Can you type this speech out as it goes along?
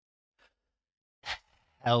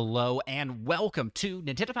Hello and welcome to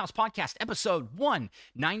Nintendo Pals Podcast, episode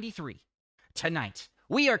 193. Tonight,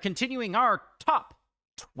 we are continuing our top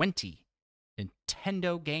 20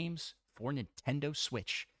 Nintendo games for Nintendo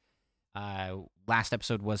Switch. Last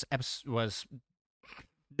episode was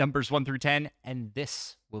numbers 1 through 10, and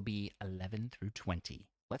this will be 11 through 20.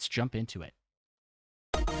 Let's jump into it.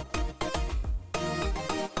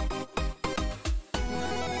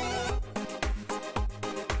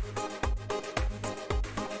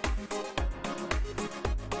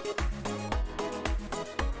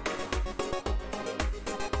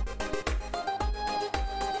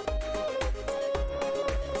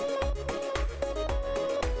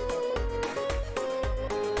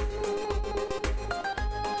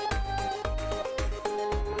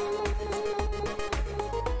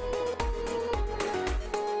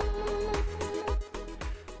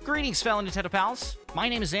 Greetings, fellow Nintendo Pals. My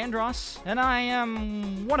name is Andros, and I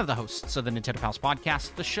am one of the hosts of the Nintendo Pals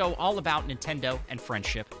Podcast, the show all about Nintendo and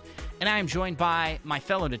friendship. And I am joined by my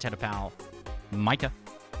fellow Nintendo pal, Micah.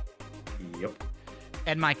 Yep.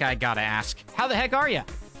 And Micah, I gotta ask, how the heck are you?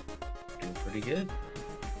 Doing pretty good.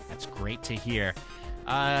 That's great to hear.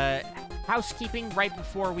 Housekeeping right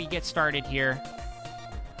before we get started here.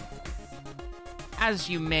 As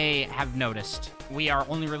you may have noticed, we are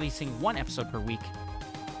only releasing one episode per week,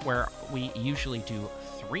 where we usually do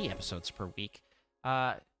 3 episodes per week.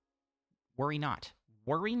 Worry not,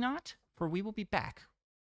 for we will be back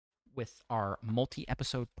with our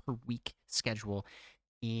multi-episode per week schedule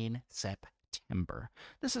in September.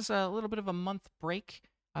 This is a little bit of a month break,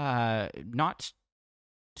 not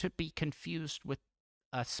to be confused with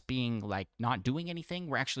us being like not doing anything.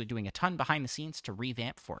 We're actually doing a ton behind the scenes to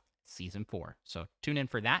revamp for season 4. So tune in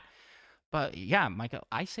for that. But yeah, Michael,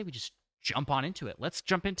 I say we just jump on into it. Let's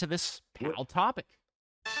jump into this pal topic.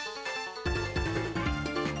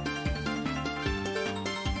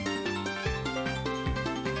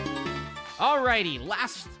 Alrighty,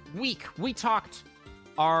 last week we talked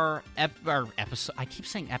our episode. I keep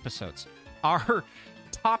saying episodes. Our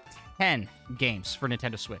top 10 games for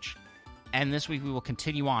Nintendo Switch, and this week we will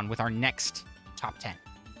continue on with our next top 10.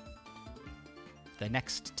 The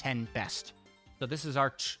next 10 best. So this is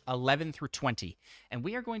our 11 through 20, and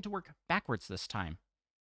we are going to work backwards this time.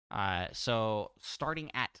 So starting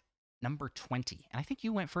at number 20, and I think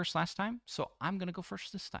you went first last time, so I'm going to go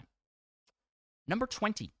first this time. Number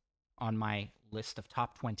 20 on my list of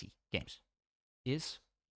top 20 games is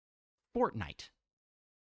Fortnite.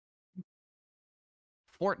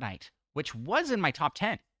 Fortnite, which was in my top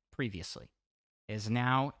 10 previously, is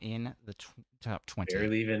now in the top 20.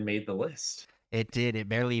 Barely even made the list. It did. It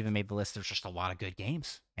barely even made the list. There's just a lot of good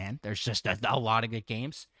games, man. There's just a lot of good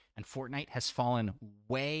games. And Fortnite has fallen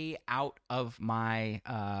way out of my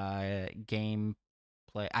game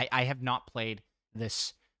play. I have not played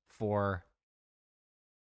this for,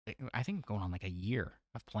 I think, going on like a year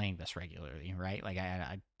of playing this regularly, right? Like,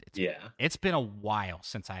 it's been a while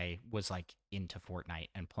since I was like into Fortnite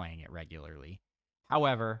and playing it regularly.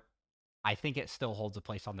 However, I think it still holds a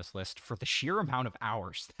place on this list for the sheer amount of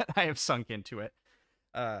hours that I have sunk into it.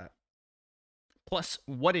 Plus,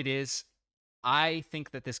 what it is, I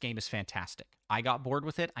think that this game is fantastic. I got bored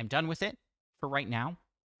with it. I'm done with it for right now.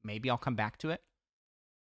 Maybe I'll come back to it.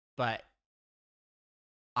 But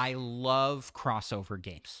I love crossover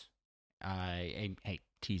games. A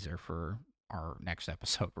teaser for our next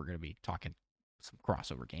episode. We're going to be talking some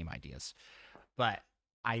crossover game ideas. But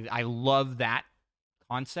I love that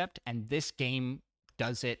concept, and this game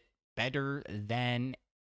does it better than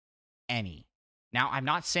any. Now, I'm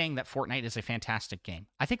not saying that Fortnite is a fantastic game.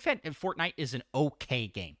 I think Fortnite is an okay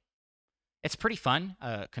game. It's pretty fun.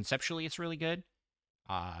 Conceptually, it's really good.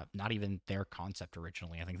 Not even their concept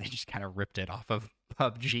originally. I think they just kind of ripped it off of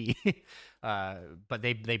PUBG. But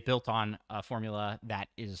they built on a formula that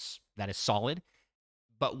is solid.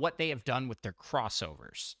 But what they have done with their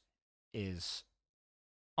crossovers is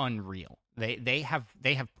unreal. They have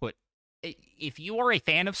put, if you are a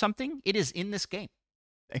fan of something, it is in this game.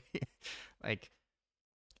 Like,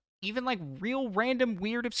 even like real random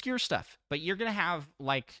weird obscure stuff, but you're gonna have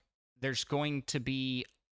like, there's going to be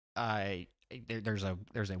there's a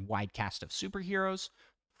wide cast of superheroes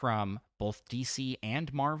from both DC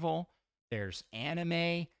and Marvel. There's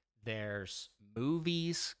anime, there's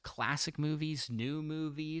movies, classic movies, new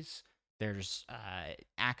movies. There's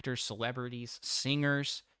actors, celebrities,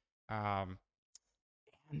 singers, and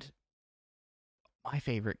my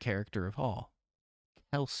favorite character of all,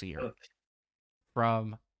 Kelsier,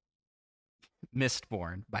 from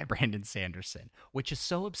Mistborn by Brandon Sanderson, which is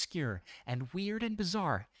so obscure and weird and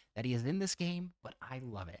bizarre that he is in this game, but I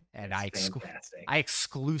love it. And I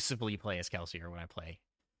exclusively play as Kelsier when I play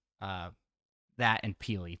That and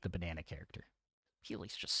Peely, the banana character.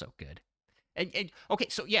 Peely's just so good. And okay,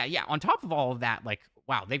 so yeah. On top of all of that, like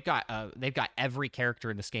wow, they've got every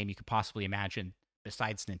character in this game you could possibly imagine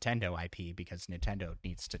besides Nintendo IP because Nintendo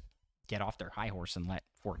needs to get off their high horse and let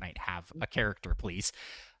Fortnite have a character, please.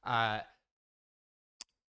 But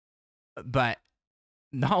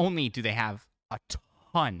not only do they have a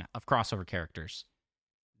ton of crossover characters,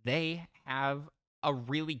 they have a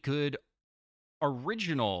really good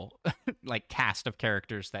original like cast of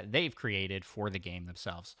characters that they've created for the game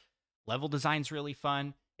themselves. Level design's really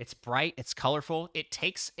fun. It's bright, it's colorful. It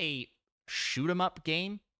takes a shoot 'em up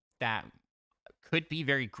game that could be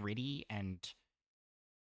very gritty and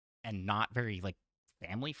not very like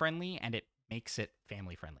family friendly, and it makes it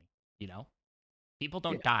family friendly, you know? People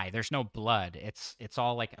don't die. There's no blood. It's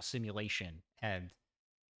all like a simulation. And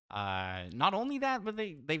not only that, but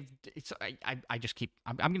I just keep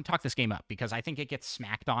I'm gonna talk this game up because I think it gets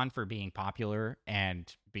smacked on for being popular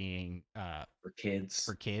and being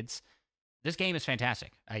For kids. This game is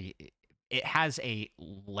fantastic. It has a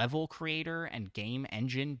level creator and game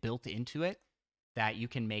engine built into it that you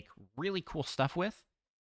can make really cool stuff with.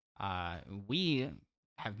 We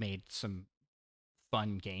have made some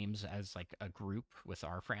fun games as like a group with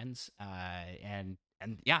our friends, and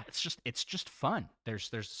yeah, it's just fun. There's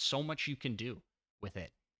so much you can do with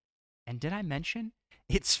it. And did I mention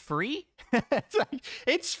it's free?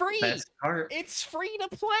 It's free. Best part. It's free to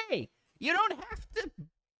play. You don't have to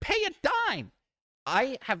pay a dime.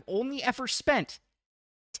 I have only ever spent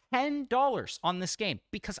 $10 on this game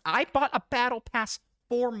because I bought a battle pass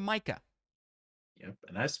for Micah. Yep,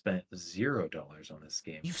 and I spent $0 on this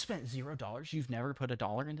game. You've spent $0? You've never put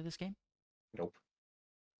 $1 into this game? Nope.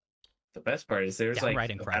 The best part is there's Downright like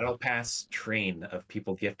a incredible. battle pass train of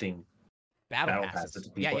people gifting battle passes to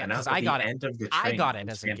people. Yeah, and because at I the got end it. of the I train, got it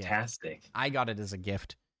was as a gift. fantastic. I got it as a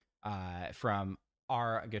gift from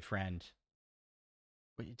our good friend.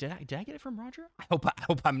 Wait, did I get it from Roger? I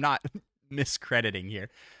hope I'm not miscrediting here,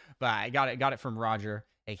 but I got it from Roger,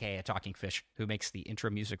 aka Talking Fish, who makes the intro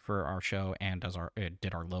music for our show and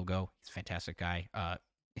did our logo. He's a fantastic guy.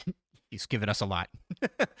 He's given us a lot,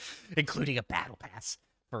 including a battle pass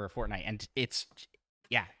for Fortnite, and it's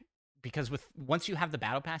because once you have the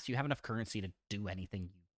battle pass, you have enough currency to do anything you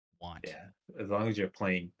want. Yeah, as long as you're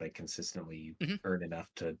playing like consistently, you Mhm. earn enough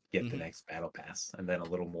to get the Mhm. next battle pass, and then a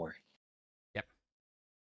little more. Yep.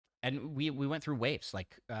 And we went through waves.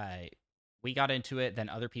 Like we got into it, then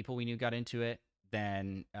other people we knew got into it,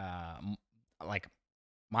 then like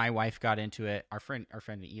my wife got into it. Our friend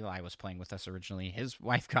Eli was playing with us originally. His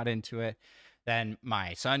wife got into it. Then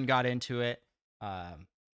my son got into it.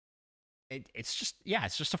 It's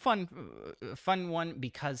just a fun one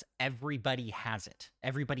because everybody has it.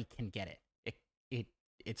 Everybody can get it.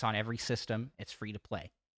 It's on every system. It's free to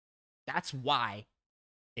play. That's why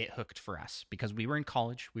it hooked for us, because we were in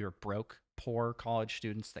college. We were broke, poor college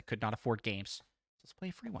students that could not afford games. Let's play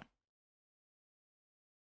a free one.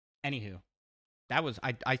 Anywho, that was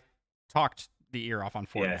I talked the ear off on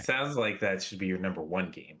Fortnite. Yeah, it sounds like that should be your number one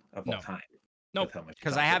game of all No. time. Nope, How much you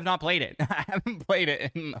because love I have it. not played it. I haven't played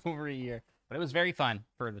it in over a year, but it was very fun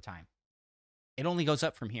for the time. It only goes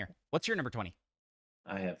up from here. What's your number 20?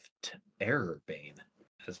 I have Terror Bane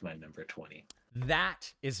as my number 20.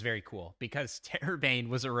 That is very cool because Terrorbane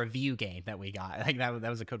was a review game that we got. Like that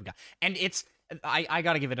was a code we got, and I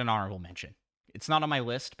got to give it an honorable mention. It's not on my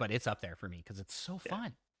list, but it's up there for me because it's so Yeah.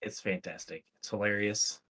 fun. It's fantastic. It's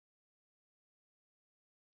hilarious.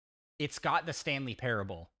 It's got the Stanley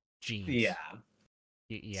Parable genes. Yeah.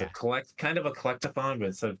 Yeah. It's kind of a collectathon, but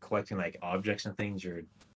instead of collecting like objects and things, you're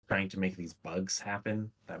trying to make these bugs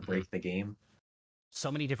happen that break the game.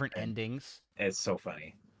 So many different And- endings, It's so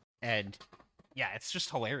funny. and yeah, it's just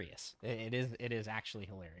hilarious. It is actually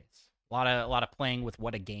hilarious. A lot of playing with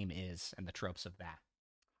what a game is and the tropes of that.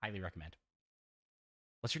 Highly recommend.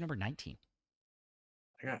 What's your number 19?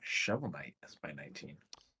 I got Shovel Knight as my 19.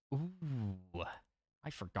 Ooh,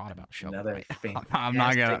 I forgot about Shovel Another Knight. fantastic I'm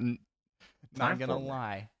not gonna platformer.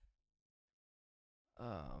 lie.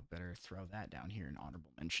 Oh, better throw that down here in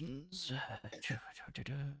honorable mentions.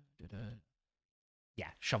 Yeah,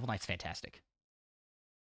 Shovel Knight's fantastic.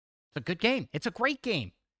 It's a good game. It's a great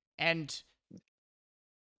game, and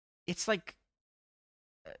it's like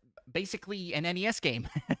basically an NES game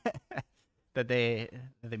that they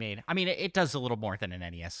made. I mean, it does a little more than an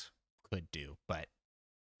NES could do, but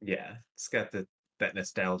Yeah, it's got that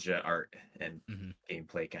nostalgia art and Mhm.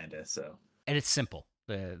 gameplay kind of. So and it's simple.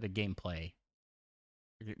 The gameplay,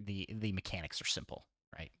 the mechanics are simple,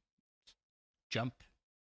 right? Jump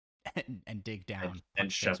and dig down and punch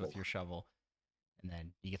things shovel. with your shovel, and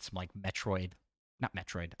then you get some like Metroid not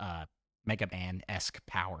Metroid, Mega Man-esque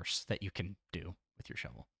powers that you can do with your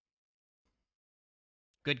shovel.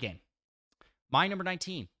 Good game. My number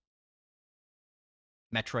 19,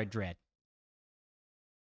 Metroid Dread.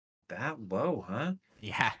 That low, huh?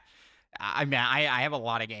 Yeah. I mean, I have a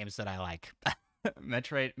lot of games that I like.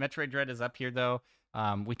 Metroid Dread is up here though.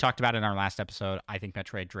 We talked about it in our last episode. I think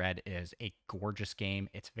Metroid Dread is a gorgeous game.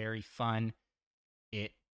 It's very fun.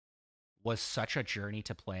 It was such a journey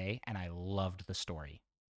to play, and I loved the story.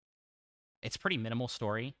 It's pretty minimal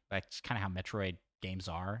story. That's kind of how Metroid games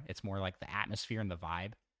are. It's more like the atmosphere and the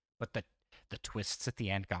vibe, but the twists at the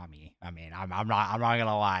end got me. I mean, I'm not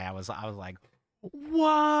gonna lie. I was like,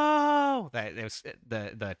 whoa! That it was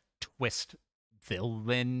the twist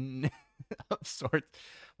villain of sorts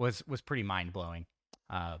was pretty mind blowing.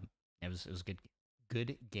 It was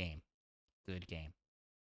good game, good game.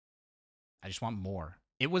 I just want more.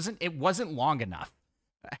 It wasn't long enough.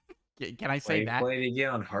 Can I say that? Play it again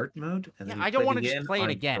on hard mode, and Yeah, then I you don't play want it to just again play it on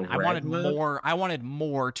again. I red wanted mode? more. I wanted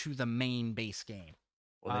more to the main base game.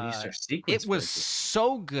 Well, then you start sequence It was breaking.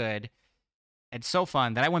 so good and so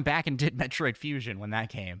fun that I went back and did Metroid Fusion when that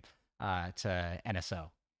came to NSO,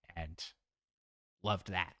 and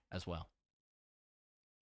loved that as well.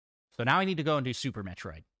 So now I need to go and do Super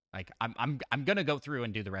Metroid. Like I'm gonna go through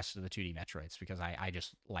and do the rest of the 2D Metroids because I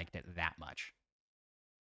just liked it that much.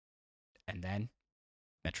 And then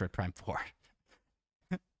Metroid Prime 4.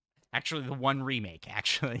 Actually, the one remake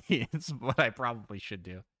actually is what I probably should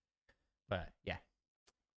do. But yeah,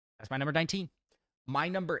 that's my number 19. My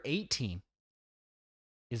number 18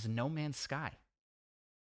 is No Man's Sky.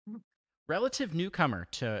 Relative newcomer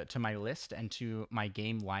to my list and to my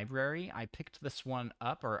game library. I picked this one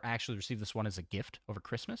up, or I actually received this one as a gift over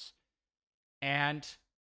Christmas. And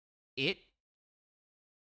it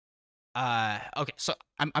okay, so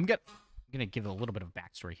I'm gonna give a little bit of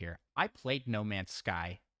backstory here. I played No Man's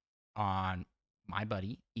Sky on my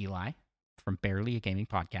buddy Eli from Barely a Gaming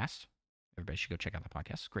Podcast. Everybody should go check out the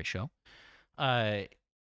podcast. Great show.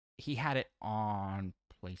 He had it on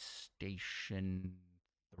PlayStation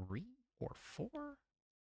 3 or 4.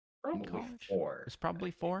 Probably 4. It's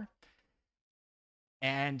probably 4.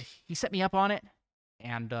 And he set me up on it,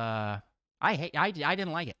 and I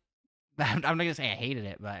didn't like it. I'm not gonna say I hated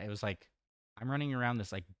it, but it was like I'm running around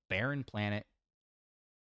this like barren planet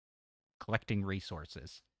collecting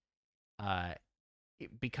resources.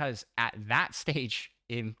 Because at that stage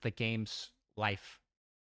in the game's life,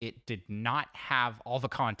 it did not have all the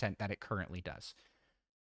content that it currently does.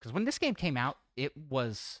 Because when this game came out, it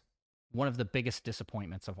was one of the biggest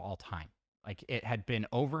disappointments of all time. Like, it had been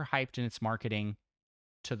overhyped in its marketing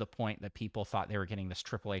to the point that people thought they were getting this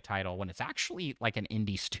AAA title when it's actually like an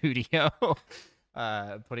indie studio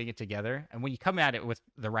putting it together. And when you come at it with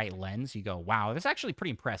the right lens, you go, wow, that's actually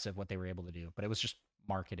pretty impressive what they were able to do. But it was just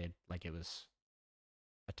marketed like it was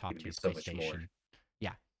a top tier so much more. PlayStation.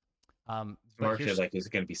 Yeah. Marketed like it's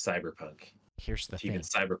going to be Cyberpunk. Here's the thing. Even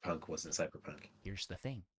Cyberpunk wasn't Cyberpunk. Here's the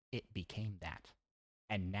thing. It became that.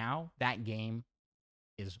 And now that game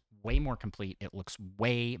is way more complete. It looks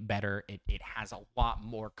way better. It has a lot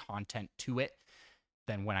more content to it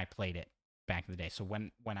than when I played it back in the day. So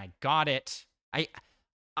when I got it,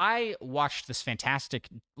 I watched this fantastic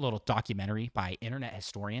little documentary by Internet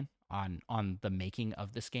Historian on the making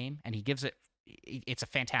of this game, and he gives it's a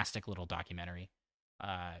fantastic little documentary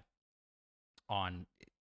on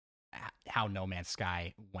how No Man's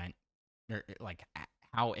Sky went, or like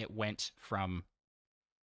how it went from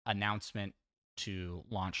announcement to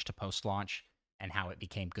launch to post-launch, and how it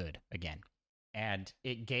became good again. And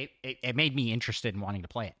it made me interested in wanting to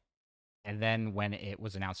play it. And then when it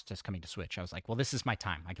was announced as coming to Switch, I was like, well, this is my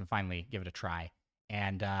time. I can finally give it a try.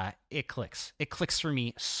 And it clicks. It clicks for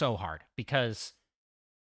me so hard because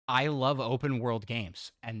I love open world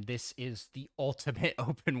games, and this is the ultimate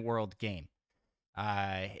open world game.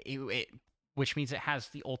 Which means it has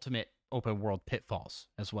the ultimate open world pitfalls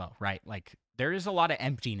as well, right? Like, there is a lot of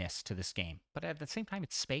emptiness to this game, but at the same time,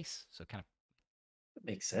 it's space, so it kind of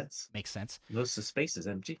makes sense. Makes sense. Most of the space is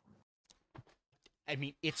empty. I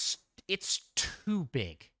mean, it's too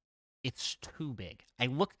big. It's too big.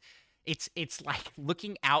 It's like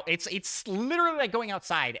looking out. It's literally like going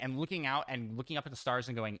outside and looking out and looking up at the stars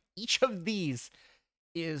and going, each of these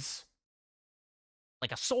is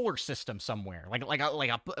like a solar system somewhere.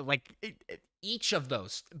 Each of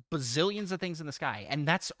those bazillions of things in the sky, and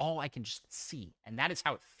that's all I can just see. And that is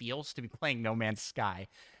how it feels to be playing No Man's Sky,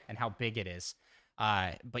 and how big it is.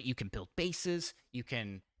 But you can build bases. You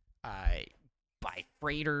can buy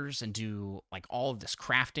freighters and do like all of this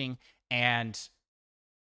crafting, and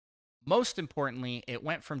most importantly, it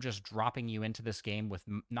went from just dropping you into this game with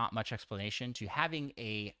not much explanation to having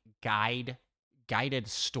a guided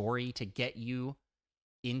story to get you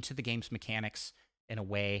into the game's mechanics in a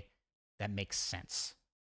way that makes sense.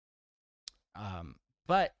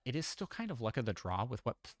 But it is still kind of luck of the draw with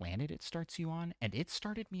what planet it starts you on, and it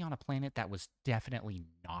started me on a planet that was definitely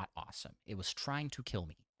not awesome. It was trying to kill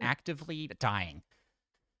me, actively dying.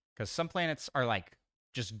 Because some planets are like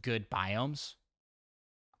just good biomes.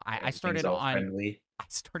 I started on friendly. I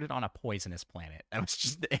started on a poisonous planet. That was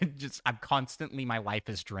just I'm constantly, my life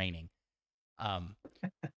is draining.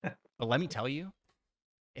 But let me tell you,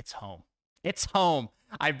 it's home. It's home.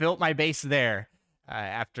 I built my base there.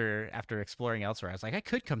 After exploring elsewhere, I was like, I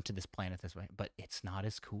could come to this planet this way, but it's not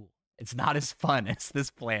as cool. It's not as fun as this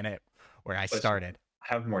planet where I started.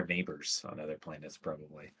 Have more neighbors on other planets,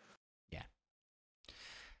 probably. Yeah.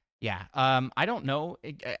 Yeah. I don't know.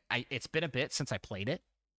 It's been a bit since I played it,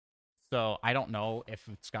 so I don't know if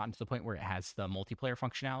it's gotten to the point where it has the multiplayer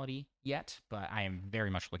functionality yet, but I am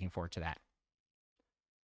very much looking forward to that.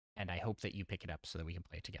 And I hope that you pick it up so that we can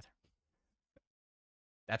play it together.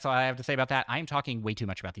 That's all I have to say about that. I'm talking way too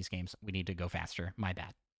much about these games. We need to go faster. My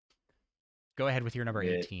bad. Go ahead with your number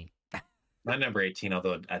 18. My number 18,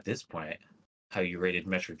 although at this point, how you rated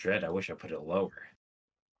Metro Dread, I wish I put it lower.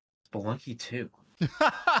 Spelunky 2.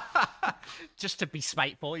 Just to be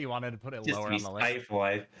spiteful, you wanted to put it lower on the list.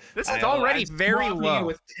 Spiteful. This is already very low.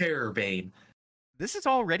 With Terrorbane. This is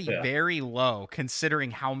already very low,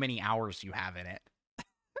 considering how many hours you have in it.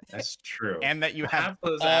 That's true. And that you have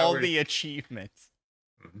all the achievements.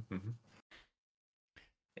 Mm-hmm.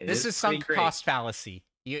 This is sunk cost fallacy.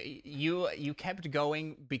 You kept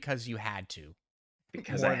going because you had to,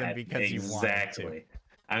 because more than because you wanted to.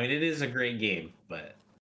 I mean, it is a great game, but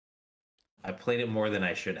I played it more than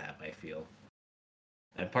I should have, I feel.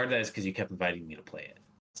 And part of that is because you kept inviting me to play it,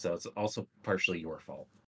 so it's also partially your fault.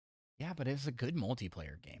 Yeah, but it's a good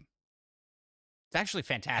multiplayer game. It's actually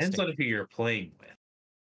fantastic. Depends on who you're playing with.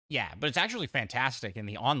 Yeah, but it's actually fantastic, and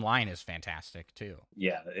the online is fantastic too.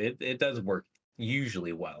 Yeah, it does work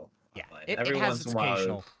usually well. Yeah, it has its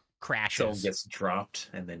occasional crashes. Someone gets dropped,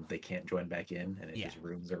 and then they can't join back in, and it just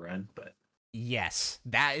ruins a run. But yes,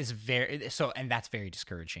 that is and that's very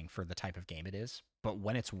discouraging for the type of game it is. But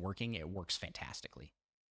when it's working, it works fantastically.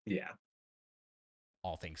 Yeah,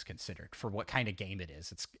 all things considered, for what kind of game it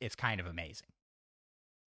is, it's kind of amazing.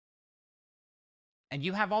 And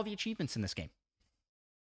you have all the achievements in this game.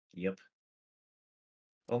 Yep.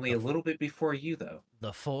 Only a little bit before you, though.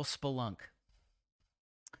 The full spelunk.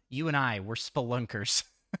 You and I were spelunkers.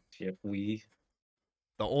 Yep, the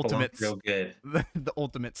ultimate, real good. The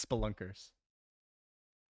ultimate spelunkers.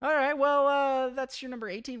 All right, well, that's your number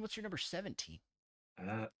 18. What's your number 17?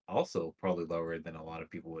 Also probably lower than a lot of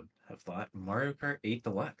people would have thought. Mario Kart 8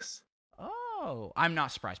 Deluxe. Oh, I'm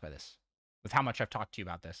not surprised by this. With how much I've talked to you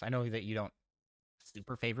about this, I know that you don't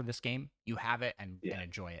super favor this game. You have it and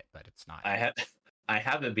enjoy it, but it's not. I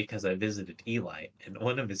have it because I visited Eli, and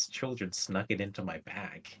one of his children snuck it into my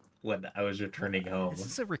bag when I was returning home. Is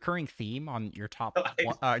this a recurring theme on your top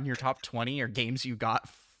in your top 20 or games you got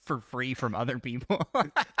for free from other people?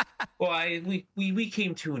 Well, we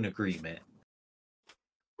came to an agreement.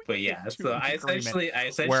 But yeah, so I essentially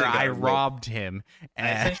where I robbed him. And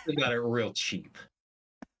I essentially got it real cheap.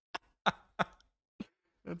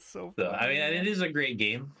 That's so funny. So, I mean, it is a great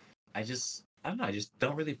game. I don't know, I just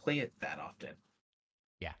don't really play it that often.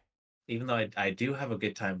 Yeah. Even though I do have a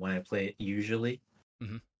good time when I play it usually.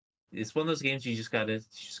 Mm-hmm. It's one of those games you just gotta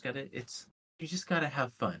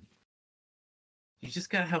have fun. You just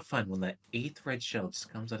gotta have fun when that 8th red shell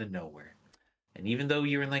just comes out of nowhere. And even though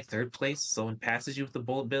you're in like 3rd place, someone passes you with the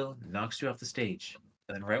bullet bill, knocks you off the stage.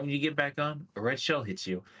 And then right when you get back on, a red shell hits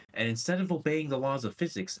you. And instead of obeying the laws of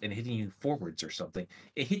physics and hitting you forwards or something,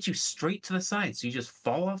 it hits you straight to the side. So you just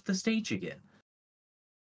fall off the stage again.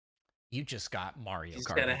 You just got Mario Kart. You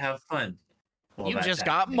just gotta have fun. You just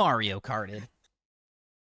got Mario Karted.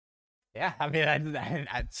 Yeah, I mean,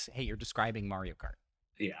 hey, you're describing Mario Kart.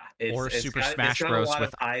 Yeah. Or Super Smash Bros.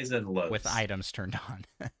 With highs and lows. With items turned on.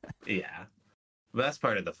 Yeah. But that's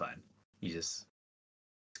part of the fun. You just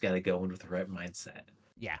got to go in with the right mindset.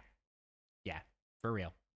 Yeah. Yeah, for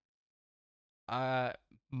real.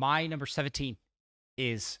 My number 17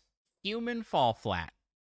 is Human Fall Flat.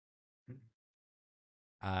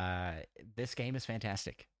 This game is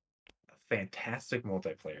fantastic. A fantastic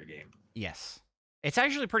multiplayer game. Yes. It's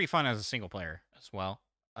actually pretty fun as a single player as well.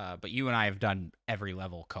 But you and I have done every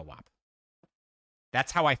level co-op.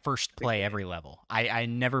 That's how I first play every level. I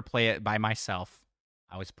never play it by myself.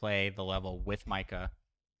 I always play the level with Micah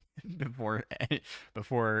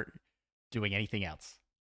before doing anything else.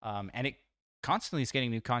 And it constantly is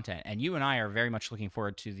getting new content. And you and I are very much looking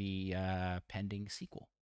forward to the pending sequel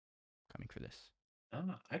coming for this.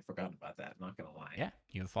 Oh, I'd forgotten about that. Not gonna lie. Yeah,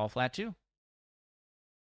 you Fall Flat 2.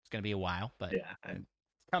 It's gonna be a while, but Yeah. it's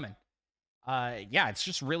coming. Yeah, it's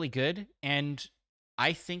just really good, and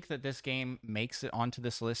I think that this game makes it onto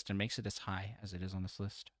this list and makes it as high as it is on this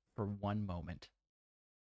list for one moment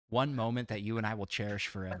that you and I will cherish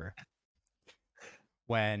forever.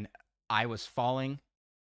 When I was falling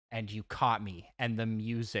and you caught me and the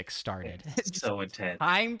music started. So intense.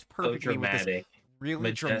 Timed So perfectly with this dramatic. really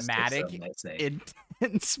Majestic, dramatic, some might say.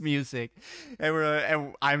 intense music.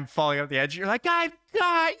 And I'm falling off the edge. You're like, I've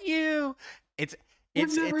got you. It's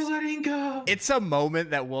never letting go. It's a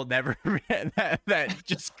moment that we'll never that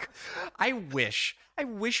just I wish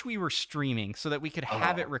we were streaming so that we could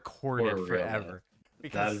have it recorded for real, forever. That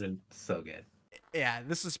Because would have been so good. yeah,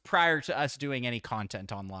 this is prior to us doing any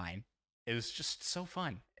content online. It was just so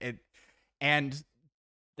fun. And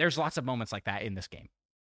there's lots of moments like that in this game.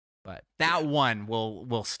 But that one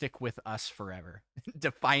will stick with us forever.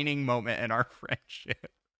 Defining moment in our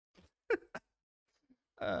friendship.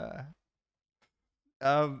 I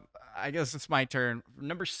guess it's my turn.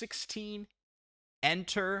 Number 16,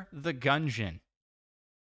 Enter the Gungeon.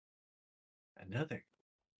 Another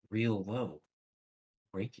real low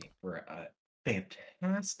ranking for a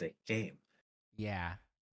fantastic game. Yeah.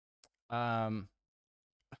 My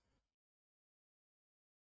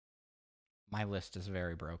list is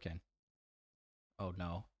very broken. Oh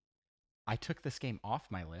no. I took this game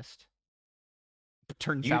off my list. It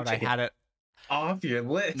turns out I had it off your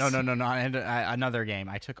list. No. Another game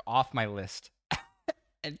I took off my list.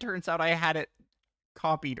 It turns out I had it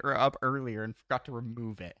copied or up earlier and forgot to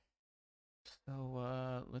remove it.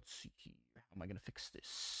 So let's see. How am I gonna fix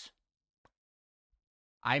this?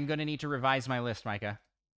 I'm gonna need to revise my list, Micah.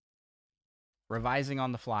 Revising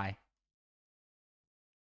on the fly.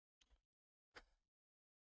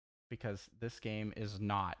 Because this game is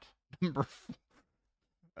not number 4.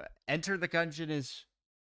 Enter the Gungeon is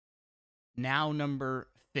now number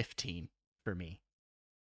 15 for me.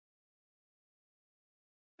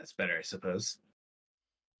 That's better, I suppose.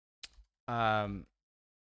 And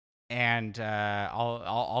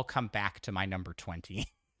I'll come back to my number 20.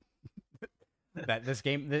 That this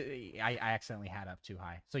game I accidentally had up too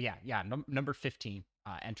high. So yeah, number 15.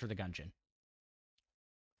 Enter the Gungeon.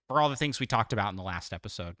 For all the things we talked about in the last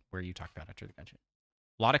episode, where you talked about Enter the Gungeon.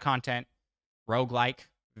 A lot of content, roguelike,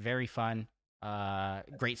 very fun,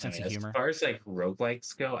 great sense of humor. As far as like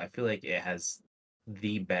roguelikes go, I feel like it has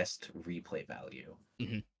the best replay value.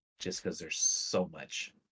 Mm-hmm. Just because there's so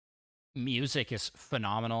much. Music is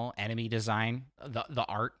phenomenal. Enemy design, the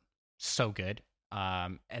art, so good.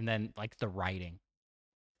 And then like the writing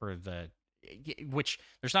for which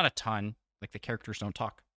there's not a ton. Like the characters don't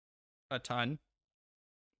talk a ton,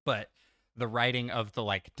 but the writing of the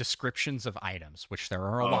like descriptions of items, which there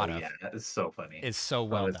are a lot of. Yeah, that is so funny. Is so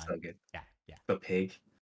well done. So good. Yeah. The pig.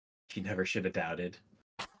 He never should have doubted.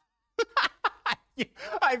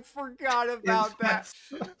 I forgot about that.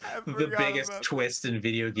 The biggest twist in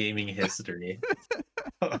video gaming history.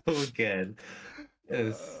 Oh, good.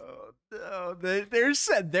 No, there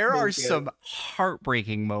are some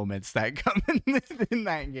heartbreaking moments that come in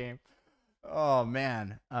that game. Oh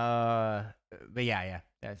man. But yeah.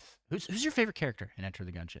 That's who's your favorite character in Enter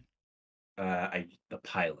the Gungeon? The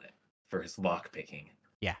pilot for his lock picking.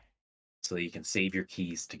 Yeah. So you can save your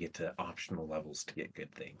keys to get to optional levels to get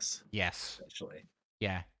good things. Yes. Essentially.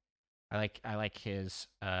 Yeah. I like his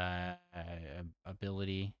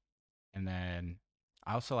ability, and then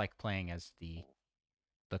I also like playing as the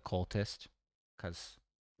cultist because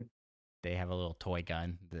they have a little toy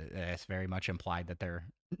gun. It's very much implied that they're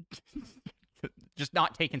just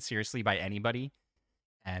not taken seriously by anybody,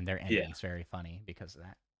 and their ending's very funny because of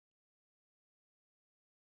that.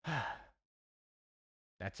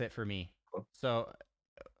 That's it for me. Cool. So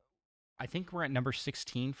I think we're at number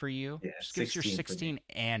 16 for you. Yeah, just give us your 16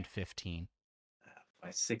 and 15.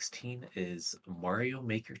 My 16 is Mario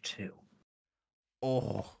Maker 2.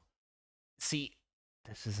 Oh, see,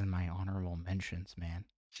 this is in my honorable mentions, man.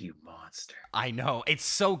 You monster. I know. It's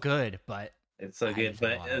so good, but... It's so good,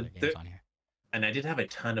 but... and I did have a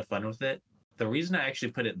ton of fun with it. The reason I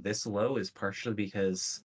actually put it this low is partially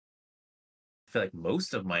because I feel like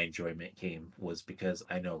most of my enjoyment was because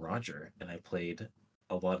I know Roger, and I played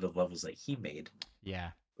a lot of the levels that he made.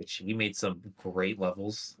 Yeah. Which he made some great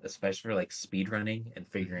levels, especially for like speed running and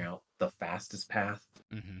figuring out the fastest path.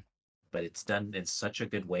 Mm-hmm. But it's done in such a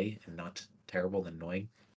good way and not terrible and annoying.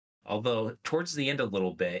 Although towards the end a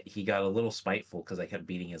little bit, he got a little spiteful because I kept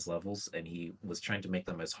beating his levels and he was trying to make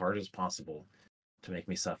them as hard as possible. to make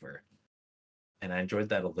me suffer. And I enjoyed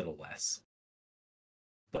that a little less.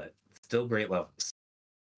 But still great levels.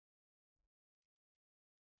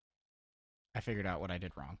 I figured out what I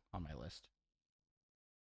did wrong on my list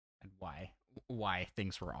and why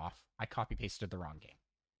things were off. I copy pasted the wrong game.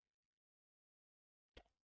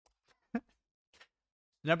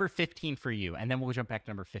 Number 15 for you, and then we'll jump back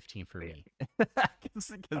to number 15 for me.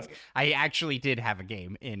 Because Okay. I actually did have a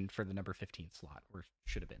game in for the number 15 slot, or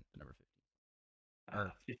should have been the number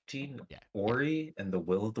 15. 15, Yeah. Ori and the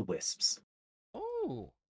Will of the Wisps.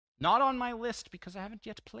 Oh, not on my list because I haven't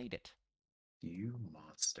yet played it. You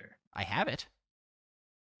monster. I have it,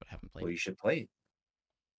 but I haven't played Well, it. you should play it.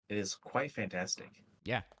 It is quite fantastic.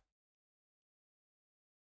 Yeah.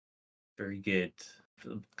 Very good,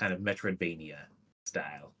 kind of Metroidvania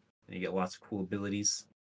style. And you get lots of cool abilities.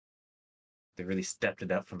 They really stepped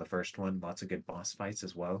it up from the first one. Lots of good boss fights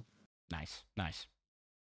as well. Nice.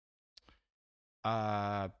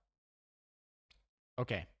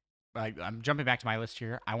 Okay. I'm jumping back to my list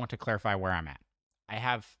here. I want to clarify where I'm at. I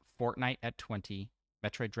have Fortnite at 20,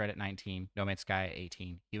 Metroid Dread at 19, No Man's Sky at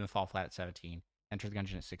 18, Human Fall Flat at 17, Enter the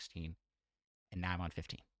Gungeon at 16, and now I'm on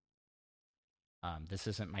 15. This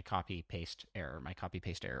isn't my copy paste error. My copy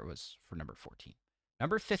paste error was for number 14.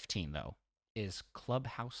 Number 15, though, is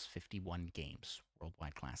Clubhouse 51 Games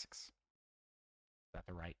Worldwide Classics. Is that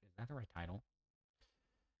the right title?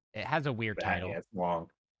 It has a weird title. Yeah, it's long.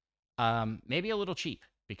 Maybe a little cheap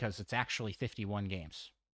because it's actually 51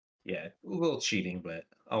 games. Yeah, a little cheating, but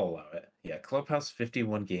I'll allow it. Yeah, Clubhouse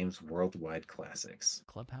 51 Games Worldwide Classics.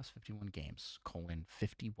 Clubhouse 51 Games,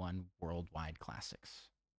 51 Worldwide Classics.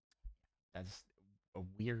 That's a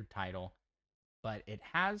weird title, but it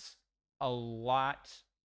has a lot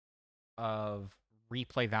of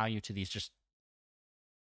replay value to these just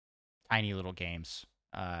tiny little games.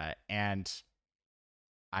 And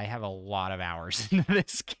I have a lot of hours into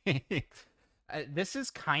this game. This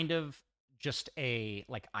is kind of just a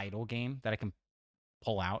like idle game that I can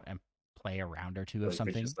pull out and play a round or two of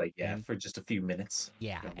something. Just like for just a few minutes.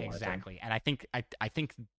 Yeah, exactly. And I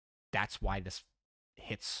think that's why this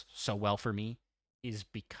hits so well for me is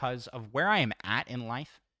because of where I am at in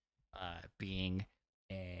life, being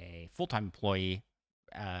a full-time employee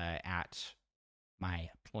at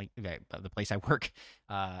the place I work,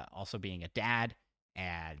 also being a dad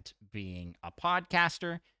and being a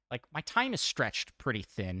podcaster. Like my time is stretched pretty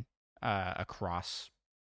thin across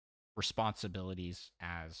responsibilities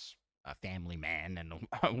as a family man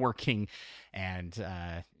and working and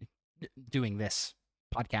doing this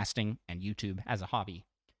podcasting and YouTube as a hobby.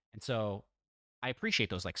 And so I appreciate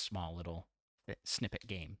those like small little snippet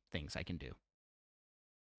game things I can do.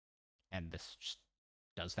 And this just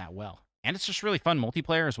does that well. And it's just really fun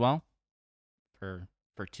multiplayer as well for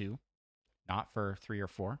 2, not for 3 or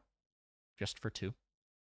 4, just for 2.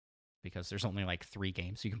 Because there's only like 3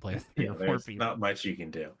 games you can play with 3 or 4 people. Not much you can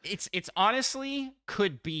do. It's honestly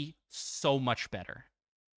could be so much better.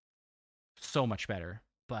 So much better.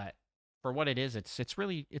 But for what it is, it's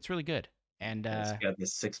really good. And it's got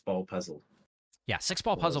this 6-ball puzzle. Yeah,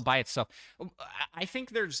 6-ball puzzle by itself. I think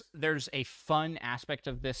there's a fun aspect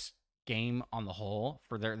of this game on the whole.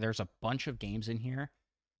 There's a bunch of games in here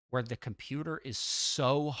where the computer is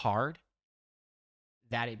so hard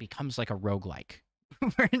that it becomes like a roguelike.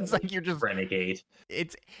 Where it's like you're just Renegade.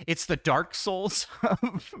 It's the Dark Souls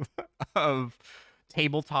of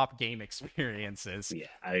tabletop game experiences. Yeah,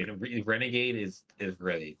 I mean, Renegade is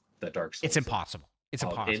really the Dark Souls. It's impossible. It's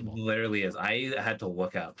impossible. It literally is. I had to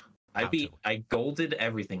look up. I golded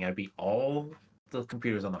everything. I beat all the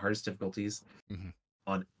computers on the hardest difficulties. Mm-hmm.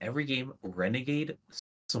 On every game, Renegade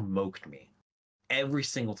smoked me. Every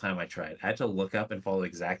single time I tried, I had to look up and follow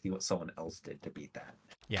exactly what someone else did to beat that.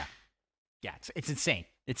 Yeah. Yeah, it's insane.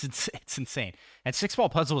 It's insane. And 6-ball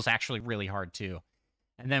puzzle was actually really hard too.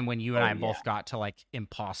 And then when you and I both got to like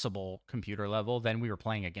impossible computer level, then we were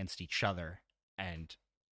playing against each other, and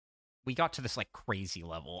we got to this like crazy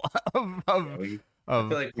level of I feel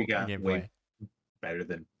like we got way better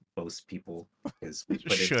than most people because we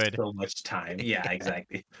put in so much time. Yeah,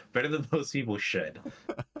 exactly. Better than most people should.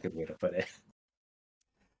 Good way to put it.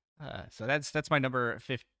 So that's my number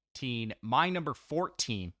 15. My number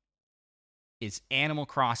 14 is Animal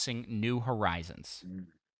Crossing New Horizons.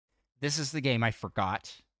 This is the game I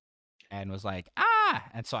forgot and was like,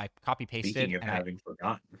 and so I copy-pasted. Speaking of having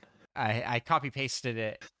forgotten. I copy-pasted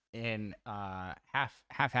it in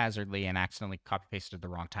haphazardly and accidentally copy-pasted the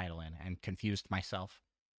wrong title in and confused myself.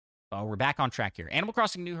 But we're back on track here. Animal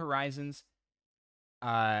Crossing New Horizons,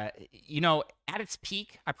 at its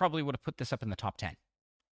peak, I probably would have put this up in the top 10.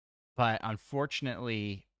 But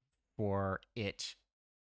unfortunately for it,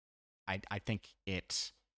 I think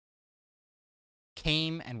it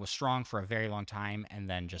came and was strong for a very long time and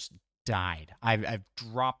then just died. I've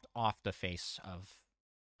dropped off the face of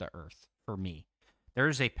the earth for me.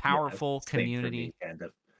 There's a Yeah, powerful same for me, community. kind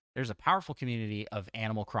of. There's a powerful community of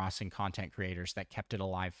Animal Crossing content creators that kept it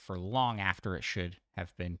alive for long after it should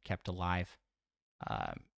have been kept alive.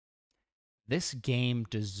 Um, this game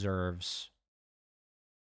deserves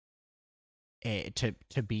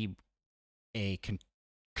to be a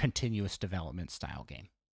continuous development style game.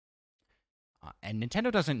 And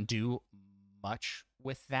Nintendo doesn't do much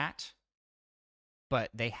with that, but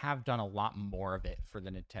they have done a lot more of it for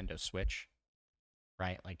the Nintendo Switch,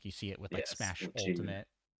 right? Like you see it with like Yes, Smash Splatoon, Ultimate,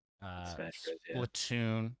 Smash Bros. Yeah,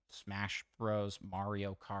 Splatoon, Smash Bros,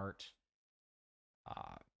 Mario Kart,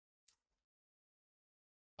 uh,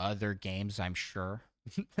 other games, I'm sure.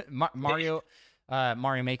 Mario,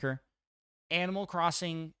 Mario Maker, Animal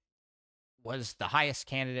Crossing was the highest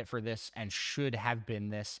candidate for this and should have been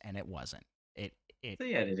this, and it wasn't. It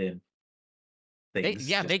they added in they things,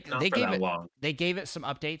 yeah just not they for gave that it long. they gave it some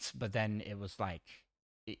updates, but then it was like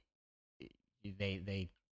it, they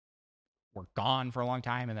were gone for a long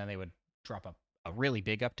time, and then they would drop a really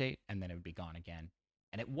big update, and then it would be gone again.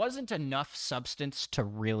 And it wasn't enough substance to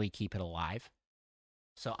really keep it alive.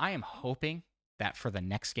 So I am hoping that for the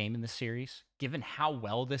next game in the series, given how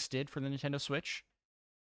well this did for the Nintendo Switch,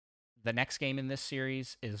 the next game in this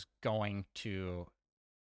series is going to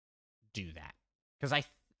do that. Because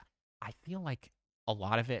I feel like a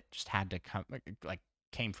lot of it just had to come like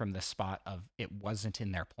came from the spot of it wasn't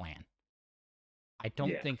in their plan. I don't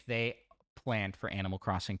Yeah, think they planned for Animal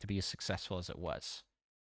Crossing to be as successful as it was.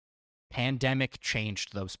 Pandemic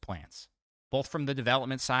changed those plans, both from the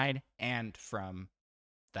development side and from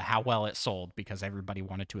the how well it sold because everybody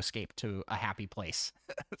wanted to escape to a happy place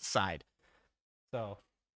side. So,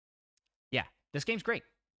 yeah, this game's great.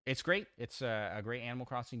 It's great. It's a great Animal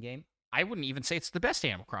Crossing game. I wouldn't even say it's the best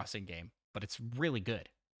Animal Crossing game, but it's really good.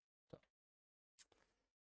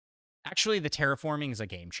 Actually, the terraforming is a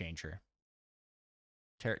game changer.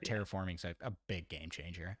 yeah. Terraforming's a big game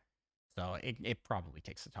changer. So it probably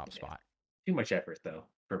takes the top Yeah. spot. Too much effort though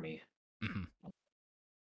for me. Mm-hmm.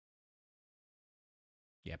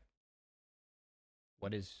 Yep.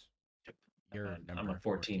 What is your I'm number on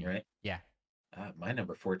 14, 14? right? Yeah. My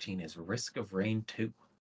number 14 is Risk of Rain 2.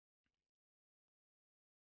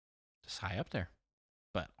 Just high up there.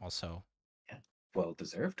 But also Yeah, well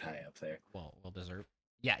deserved high up there. well deserved.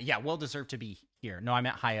 Yeah, well deserved to be here. No, I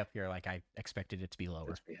meant high up here, like I expected it to be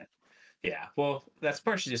lower. Yeah, well, that's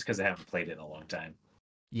partially just because I haven't played it in a long time,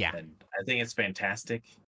 Yeah. and I think it's fantastic.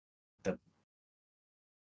 The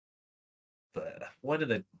one of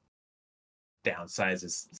the downsides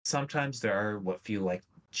is sometimes there are what feel like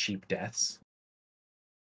cheap deaths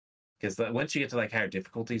because once you get to like higher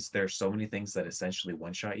difficulties, there are so many things that essentially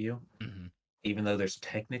one shot you. Mm-hmm. Even though there's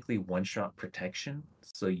technically one shot protection,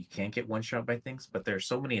 so you can't get one shot by things, but there are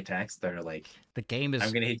so many attacks that are like, The game is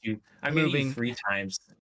I'm gonna hit you. I'm gonna hit you moving 3 times.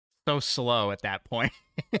 so slow at that point.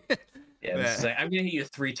 Yeah, this is like, I'm gonna hit you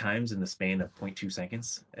 3 times in the span of 0.2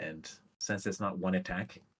 seconds, and since it's not one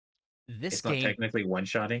attack, this it's not game technically one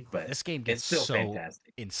shotting, but this game it's gets still so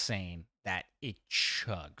fantastic. insane that it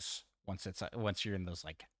chugs once you're in those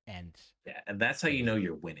like end. Yeah, and that's how you know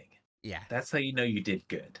you're winning. Yeah. That's how you know you did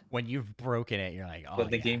good. When you've broken it, you're like, oh But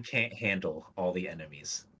the yeah. game can't handle all the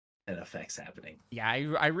enemies and effects happening. Yeah,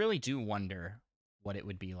 I really do wonder what it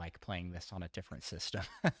would be like playing this on a different system.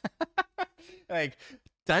 Like,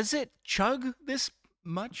 does it chug this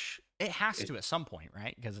much? It has to at some point,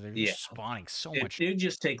 right? Because they're Yeah. just spawning so It much. did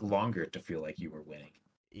just take longer to feel like you were winning.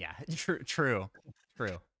 Yeah, true.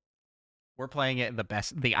 We're playing it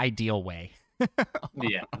the ideal way.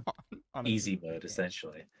 Yeah, On a easy PC mode game.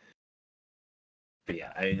 essentially. But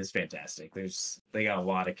yeah, it's fantastic. They got a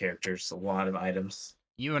lot of characters, a lot of items.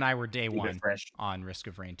 You and I were day Keep it one fresh. on Risk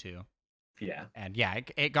of Rain 2. Yeah. And yeah,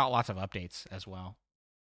 it got lots of updates as well.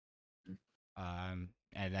 Mm.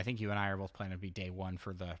 And I think you and I are both planning to be day one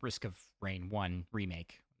for the Risk of Rain 1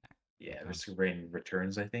 remake. Yeah, Risk of Rain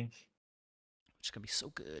Returns, I think. Which is going to be so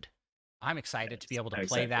good. I'm excited to be Yes, able to I'm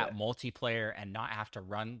play excited for that multiplayer and not have to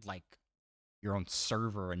run like your own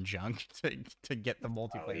server and junk to get the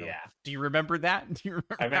multiplayer. Oh, yeah. Do you remember that? Do you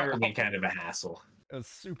remember I remember how it being awful- kind of a hassle. It was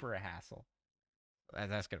super a hassle.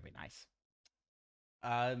 That's going to be nice.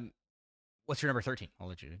 What's your number 13? I'll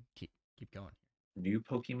let you keep going. New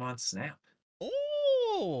Pokemon Snap.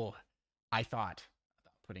 Oh, I thought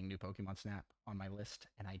about putting new Pokemon Snap on my list,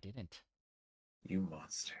 and I didn't. You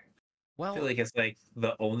monster. Well, I feel like it's like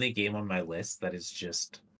the only game on my list that is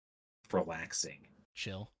just relaxing.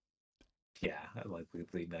 chill. Yeah, I like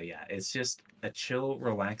Weekly. No, yeah, it's just a chill,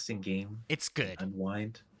 relaxing game. It's You can good.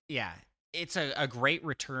 unwind. Yeah, it's a great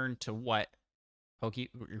return to what Poke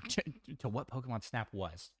to what Pokemon Snap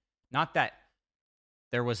was. Not that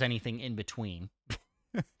there was anything in between.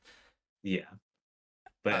 Yeah,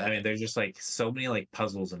 but Uh, I mean, there's just like so many like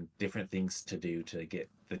puzzles and different things to do to get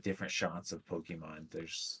the different shots of Pokemon.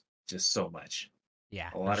 There's just so much, yeah,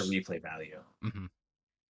 a lot of there's. replay value. Mhm.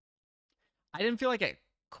 I didn't feel like it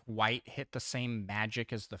quite hit the same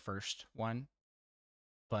magic as the first one,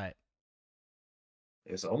 but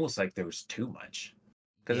It was almost like there was too much.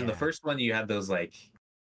 Because in the yeah, first one, you had those like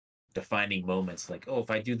defining moments, like, oh, if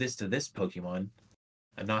I do this to this Pokemon,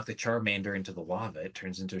 I knock the Charmander into the lava, it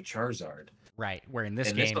turns into a Charizard. right. Where in this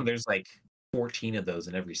And this one, game, there's like 14 of those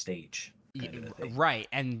in every stage, kind of a thing. right,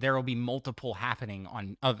 and there will be multiple happening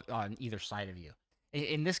on either side of you.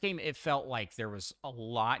 In this game, it felt like there was a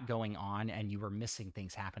lot going on, and you were missing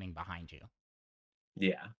things happening behind you.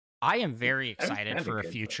 Yeah, I am very that was excited kind of for a good.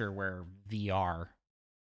 But future where VR,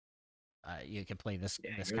 you can play yeah, this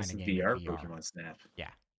give us kind of some game in VR VR. Pokemon Snap.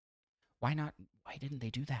 Yeah, why not? Why didn't they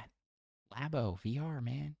do that? Labo VR,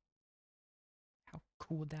 man, how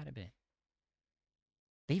cool would that have been?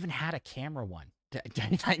 They even had a camera one.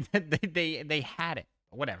 They had it.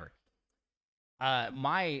 Whatever.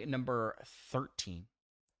 My number 13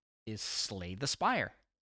 is Slay the Spire.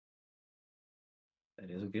 That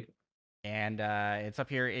is a good one. And it's up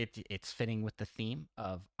here. It's fitting with the theme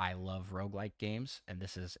of I love roguelike games, and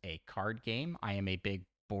this is a card game. I am a big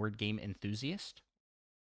board game enthusiast,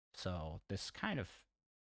 so this kind of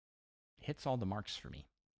hits all the marks for me.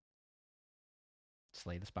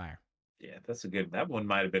 Slay the Spire. Yeah, that's a good. That one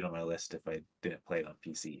might have been on my list if I didn't play it on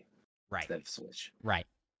PC Right. instead of Switch. Right.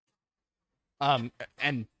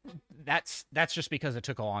 And that's just because it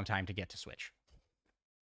took a long time to get to Switch.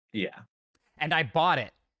 Yeah, And I bought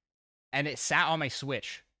it, and it sat on my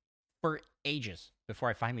Switch for ages before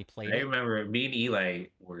I finally played I it. remember me and Eli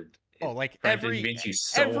were Like trying to convince you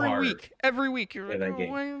so every hard. week, you're play like, that oh, game.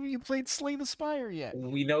 why haven't you played Slay the Spire yet?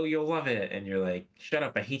 We know you'll love it, and you're like, shut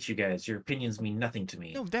up! I hate you guys. Your opinions mean nothing to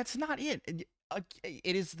me. No, that's not it.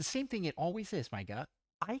 It is the same thing it always is, my gut.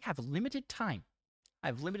 I have limited time.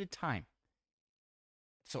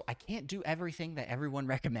 So I can't do everything that everyone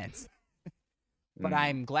recommends. But Mm.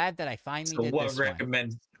 I'm glad that I finally So did what this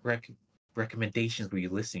one. recommendations were you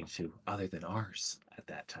listening to other than ours at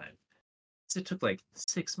that time? So it took like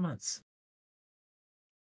 6 months.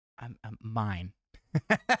 Mine.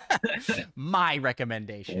 My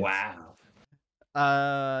recommendation. Wow.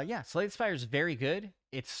 Yeah, Slay the Spire is very good.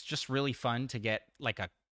 It's just really fun to get like a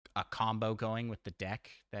combo going with the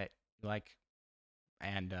deck that you like.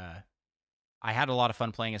 And I had a lot of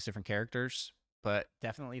fun playing as different characters, but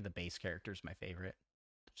definitely the base character is my favorite.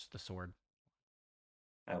 Just the sword.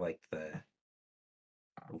 I like the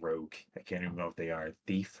rogue. I can't remember what they are.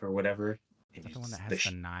 Thief or whatever. Is that the one that has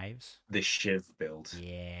the knives? The Shiv build.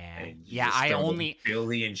 Yeah. And you Yeah, just I throw them only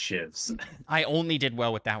billion shivs. I only did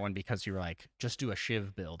well with that one because you were like, just do a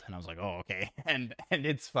Shiv build. And I was like, oh, okay. And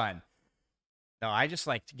it's fun. No, I just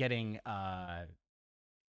liked getting I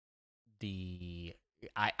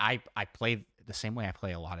play the same way I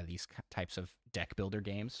play a lot of these types of deck builder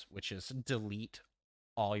games, which is delete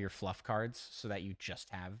all your fluff cards so that you just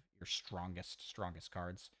have your strongest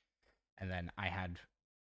cards. And then I had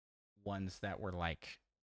ones that were like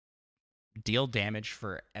deal damage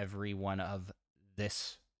for every one of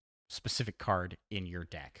this specific card in your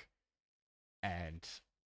deck. And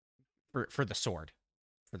for the sword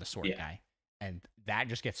Yeah. guy. And that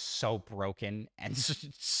just gets so broken and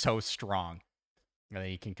so strong. And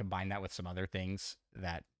then you can combine that with some other things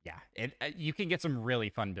that, yeah, you can get some really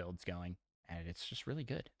fun builds going, and it's just really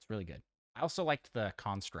good. It's really good. I also liked the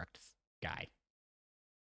construct guy.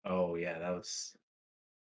 Oh yeah, that's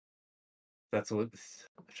what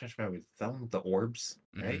I'm trying to remember. That one with the orbs,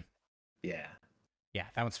 right? Mhm. Yeah. Yeah,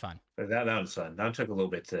 that one's fun. But that was fun. That one took a little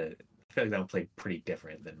bit to. I feel like that one played pretty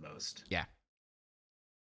different than most. Yeah.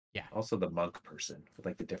 Yeah. Also, the monk person with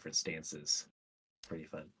like the different stances, pretty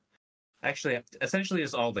fun. Actually, essentially,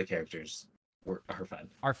 just all the characters are fun.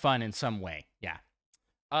 Are fun in some way. Yeah.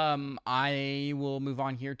 I will move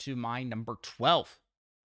on here to my number 12.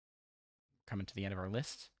 Coming to the end of our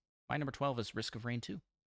list. My number 12 is Risk of Rain 2. We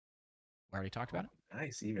already talked about it.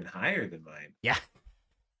 Nice, even higher than mine. Yeah.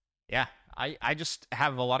 Yeah, I just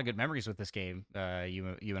have a lot of good memories with this game.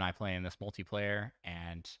 You and I playing this multiplayer,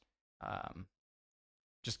 and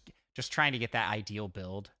just trying to get that ideal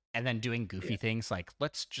build, and then doing goofy things like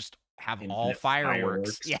let's just have all infinite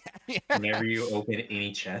fireworks. Yeah. Whenever you open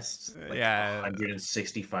any chest, like Yeah.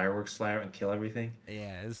 160 fireworks fly out and kill everything.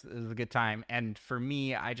 Yeah, it was a good time. And for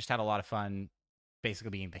me, I just had a lot of fun basically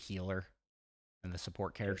being the healer and the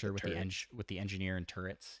support Yeah, character with turrets. the engineer and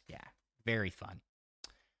turrets. Yeah, very fun.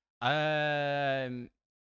 Um,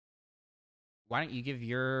 why don't you give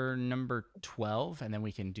your number 12 and then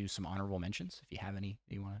we can do some honorable mentions if you have any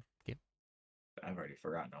you want to give. I've already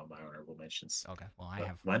forgotten all my honorable mentions. Okay, well I But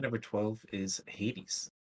have. my number 12 is Hades.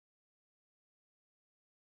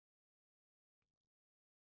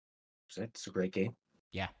 So it's a great game.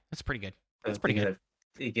 Yeah, that's pretty good. The That's pretty thing good. is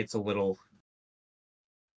that it gets a little,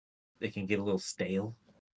 it can get a little stale,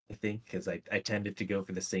 I think, because I tended to go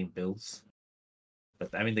for the same builds. But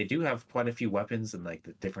I mean, they do have quite a few weapons and like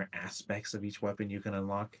the different aspects of each weapon you can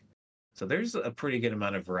unlock. So there's a pretty good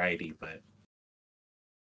amount of variety, but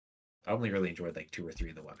I only really enjoyed like 2 or 3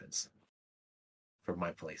 of the weapons for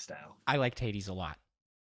my play style. I liked Hades a lot.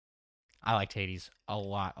 I liked Hades a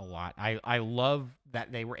lot, a lot. I love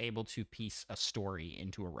that they were able to piece a story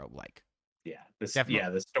into a roguelike. Yeah, Definitely. yeah,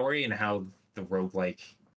 the story and how the roguelike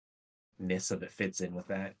ness of it fits in with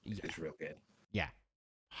that Yeah. is real good. Yeah.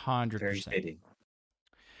 Very 100%. fitting.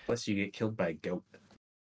 Plus, you get killed by a goat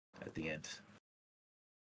at the end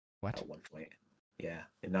What? at one point. Yeah,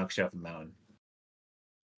 it knocks you off a mountain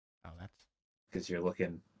Oh, that's because you're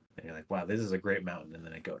looking and you're like, "Wow, this is a great mountain," and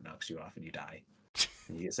then a goat knocks you off and you die,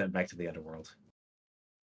 and you get sent back to the underworld.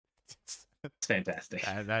 It's fantastic.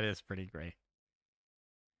 that is pretty great.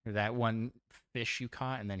 Or that one fish you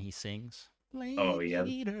caught and then he sings. Oh yeah,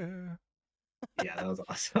 Later. yeah, that was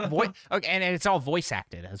awesome. Okay, and it's all voice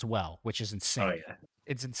acted as well, which is insane. Oh yeah,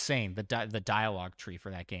 It's insane. The dialogue tree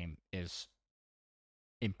for that game is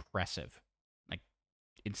impressive, like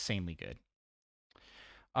insanely good.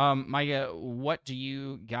 Micah, what do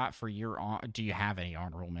you got for your? Do you have any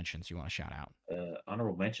honorable mentions you want to shout out?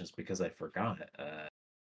 honorable mentions because I forgot.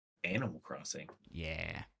 Animal Crossing.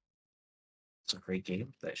 Yeah, It's a great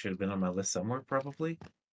game that should have been on my list somewhere. Probably.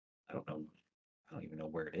 I don't know. I don't even know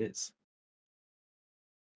where it is.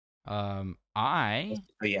 I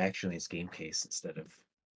The actually it's game case instead of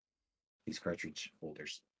these cartridge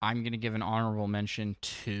holders. I'm gonna give an honorable mention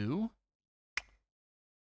to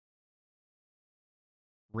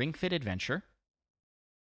Ring Fit Adventure.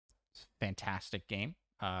 It's a fantastic game,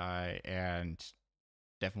 and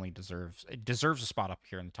definitely deserves a spot up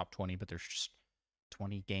here in the top 20. But there's just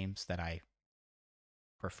 20 games that I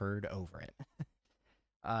preferred over it.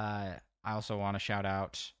 I also want to shout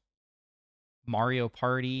out Mario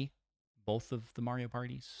Party, both of the Mario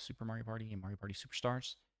Parties, Super Mario Party and Mario Party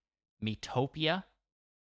Superstars, Miitopia,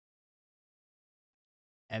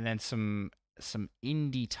 and then some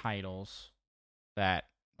indie titles that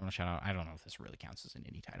I want to shout out. I don't know if this really counts as an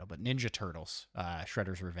indie title, but Ninja Turtles,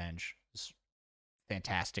 Shredder's Revenge, is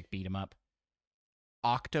fantastic beat 'em up.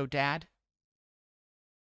 Octodad,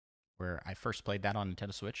 where I first played that on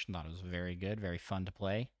Nintendo Switch and thought it was very good, very fun to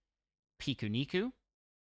play. Pikuniku.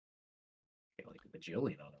 Like a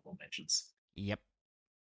bajillion honorable mentions. Yep.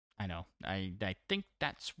 I know. I think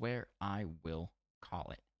that's where I will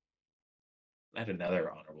call it. I had another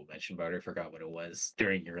honorable mention, but I already forgot what it was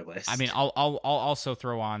during your list. I mean, I'll also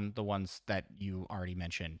throw on the ones that you already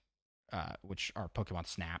mentioned, which are Pokemon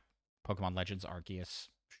Snap, Pokemon Legends Arceus,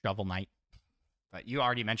 Shovel Knight. But you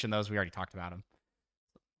already mentioned those. We already talked about them.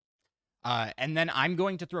 And then I'm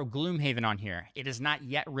going to throw Gloomhaven on here. It is not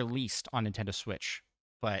yet released on Nintendo Switch,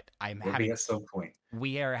 but at some point.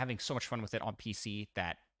 We are having so much fun with it on PC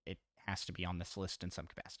that it has to be on this list in some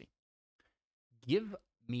capacity. Give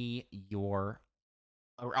me your,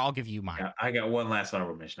 or I'll give you mine. Yeah, I got one last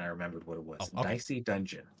honorable mention. I remembered what it was. Oh, okay. Dicey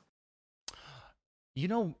Dungeon. You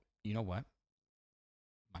know what?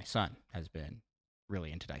 My son has been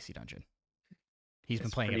really into Dicey Dungeon. He's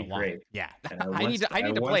been playing it a lot. Great. Yeah, I need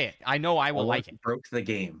to play it. I know I will like it. Broke the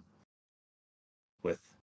game with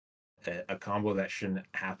a combo that shouldn't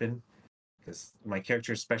happen because my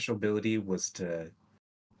character's special ability was to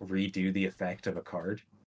redo the effect of a card,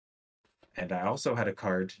 and I also had a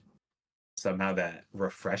card somehow that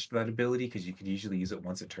refreshed that ability because you could usually use it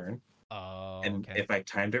once a turn. Oh, and okay. if I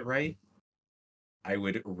timed it right, I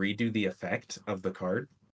would redo the effect of the card,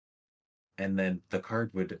 and then the card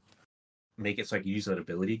would make it so I can use that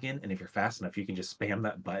ability again. And if you're fast enough, you can just spam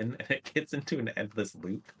that button, and it gets into an endless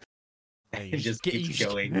loop. And just keeps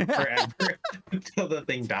going forever until the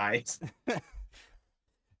thing dies.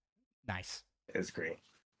 Nice. It's great.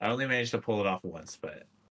 I only managed to pull it off once, but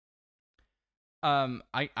I've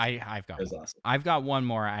got it was awesome. I've got one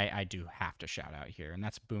more I do have to shout out here, and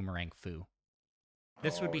that's Boomerang Fu.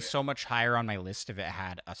 This would be so much higher on my list if it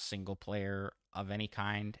had a single player of any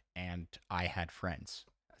kind and I had friends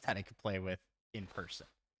that I could play with in person.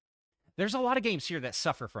 There's a lot of games here that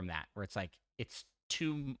suffer from that, where it's like it's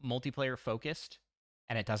too multiplayer focused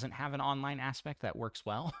and it doesn't have an online aspect that works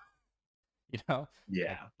well. You know?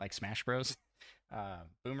 Yeah. Like Smash Bros.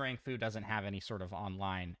 Boomerang Fu doesn't have any sort of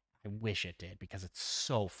online. I wish it did because it's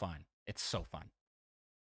so fun. It's so fun.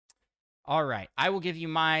 All right. I will give you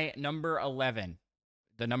my number 11,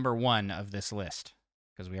 the number 1 of this list,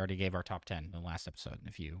 because we already gave our top 10 in the last episode.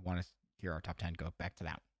 If you want to hear our top 10, go back to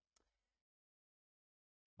that.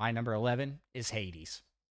 My number 11 is Hades.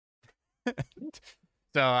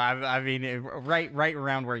 So I mean, right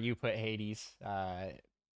around where you put Hades.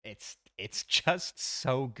 It's just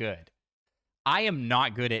so good. I am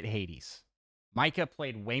not good at Hades. Micah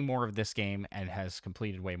played way more of this game and has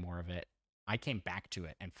completed way more of it. I came back to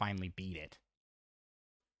it and finally beat it.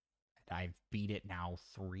 And I've beat it now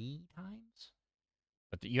 3 times.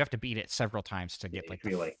 But you have to beat it several times to get like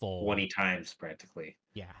the full 20 times practically.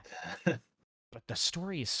 Yeah. But the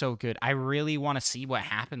story is so good. I really want to see what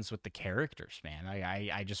happens with the characters, man.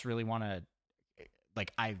 I just really want to,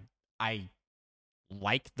 like, I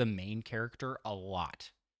like the main character a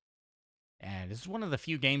lot. And this is one of the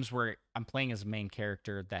few games where I'm playing as a main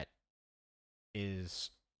character that is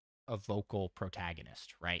a vocal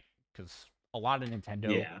protagonist, right? Because a lot of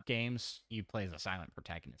Nintendo games, you play as a silent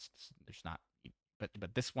protagonist. There's not,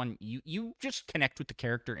 but this one, you just connect with the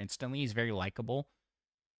character instantly. He's very likable,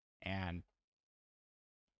 and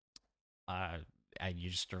you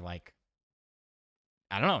just are like,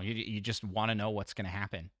 I don't know, you just want to know what's going to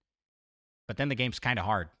happen. But then the game's kind of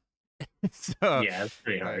hard. So yeah, it's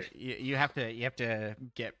pretty hard. You have to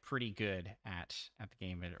get pretty good at the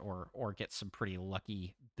game, or get some pretty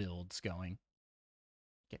lucky builds going.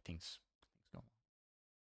 Get things going.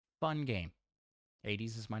 Fun game.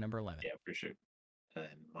 Hades is my number 11. Yeah, for sure. And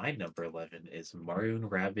my number 11 is Mario and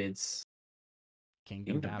Rabbids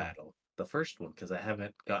Kingdom Battle. The first one, because I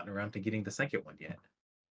haven't gotten around to getting the second one yet.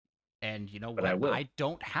 And you know But what? I will.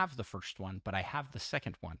 don't have the first one, but I have the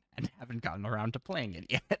second one and haven't gotten around to playing it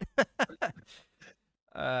yet.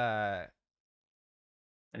 I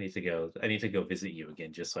need to go visit you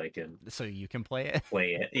again just so I can So you can play it.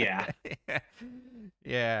 play it. Yeah.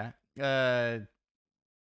 Yeah.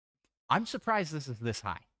 I'm surprised this is this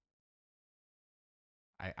high.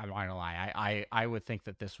 I'm not gonna lie. I would think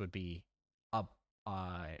that this would be a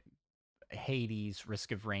Hades,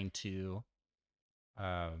 Risk of Rain 2,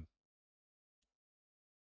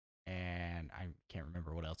 and I can't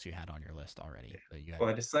remember what else you had on your list already. But you had... Well,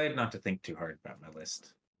 I decided not to think too hard about my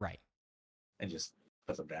list. Right. And just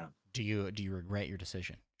put them down. Do you regret your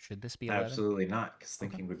decision? Should this be 11? Absolutely not, because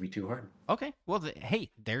thinking would be too hard. Okay. Well,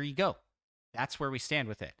 hey, there you go. That's where we stand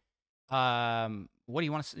with it. What do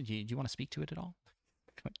you want to? Do you want to speak to it at all?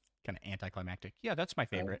 Kind of anticlimactic. Yeah, that's my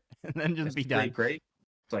favorite. And then just be done. Great.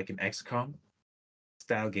 It's like an XCOM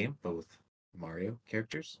style game, both Mario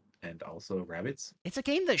characters and also rabbits. It's a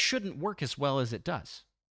game that shouldn't work as well as it does.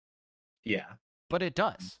 Yeah. But it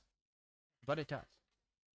does.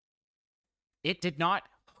 It did not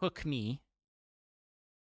hook me,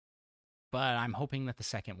 but I'm hoping that the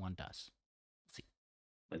second one does.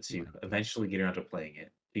 Let's see. Once you eventually get around to playing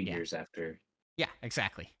it 2 years after. Yeah,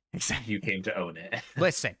 exactly. You came to own it.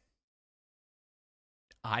 Listen,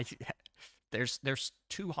 there's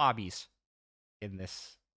 2 hobbies in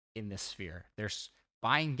this sphere. There's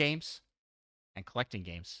buying games and collecting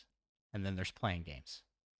games, and then there's playing games.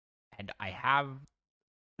 And I have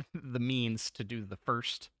the means to do the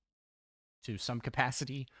first to some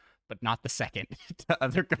capacity, but not the second to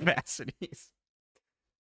other capacities.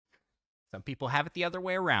 Some people have it the other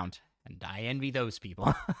way around, and I envy those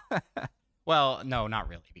people. Well, no, not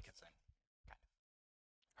really, because I'm kind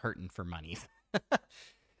of hurting for money.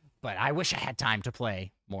 But I wish I had time to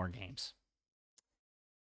play more games.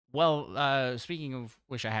 Well, speaking of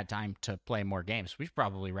wish I had time to play more games, we should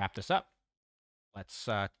probably wrap this up. Let's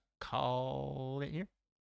call it here.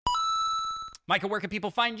 Micah, where can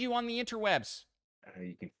people find you on the interwebs?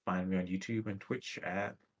 You can find me on YouTube and Twitch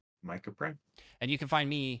at Micah Prime. And you can find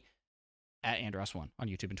me at Andros1 on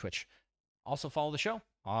YouTube and Twitch. Also follow the show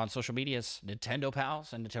on social medias, Nintendo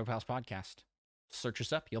Pals and Nintendo Pals Podcast. Search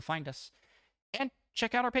us up, you'll find us. And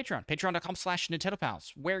check out our Patreon, patreon.com/Nintendo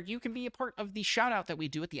Pals, where you can be a part of the shout out that we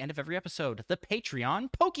do at the end of every episode, the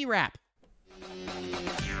Patreon Pokey Rap.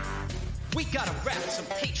 We gotta rap some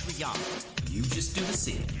Patreon. You just do the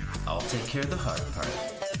singing. I'll take care of the hard part.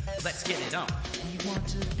 Let's get it on. We want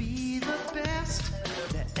to be the best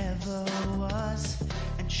that ever was.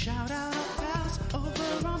 And shout out our pals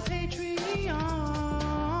over on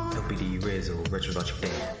Patreon. Don't be derailed There's a Retro Logic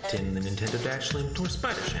fan, Tin the Nintendo Dash Limit, or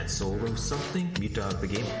Spider Chance, Solo something, Mute Dog the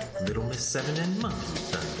Game, Little Miss 7, and Monkey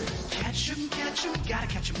Thunder. Catch 'em, gotta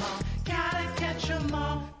catch 'em all. Gotta catch 'em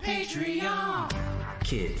all. Patreon.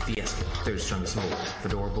 Kid, Fiesta, Third Strongest Mole,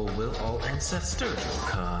 Fedorable Will, All, and Seth Sturgill,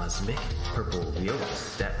 Cosmic, Purple Viola,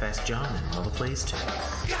 That Fast John, and Mother Plays 2.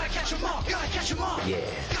 Gotta catch 'em all. Gotta catch 'em all. Yeah,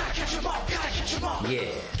 Gotta catch 'em all. Gotta catch 'em all. yeah.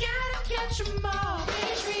 Gotta catch 'em all.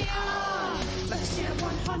 Patreon. Let's get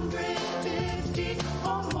 150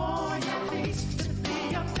 or more. Yeah, please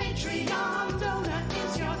be a Patreon. Though that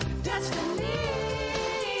is your destiny.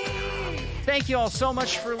 Thank you all so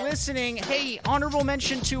much for listening. Hey, honorable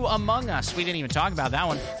mention to Among Us. We didn't even talk about that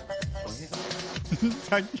one.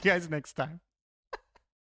 Talk to you guys next time.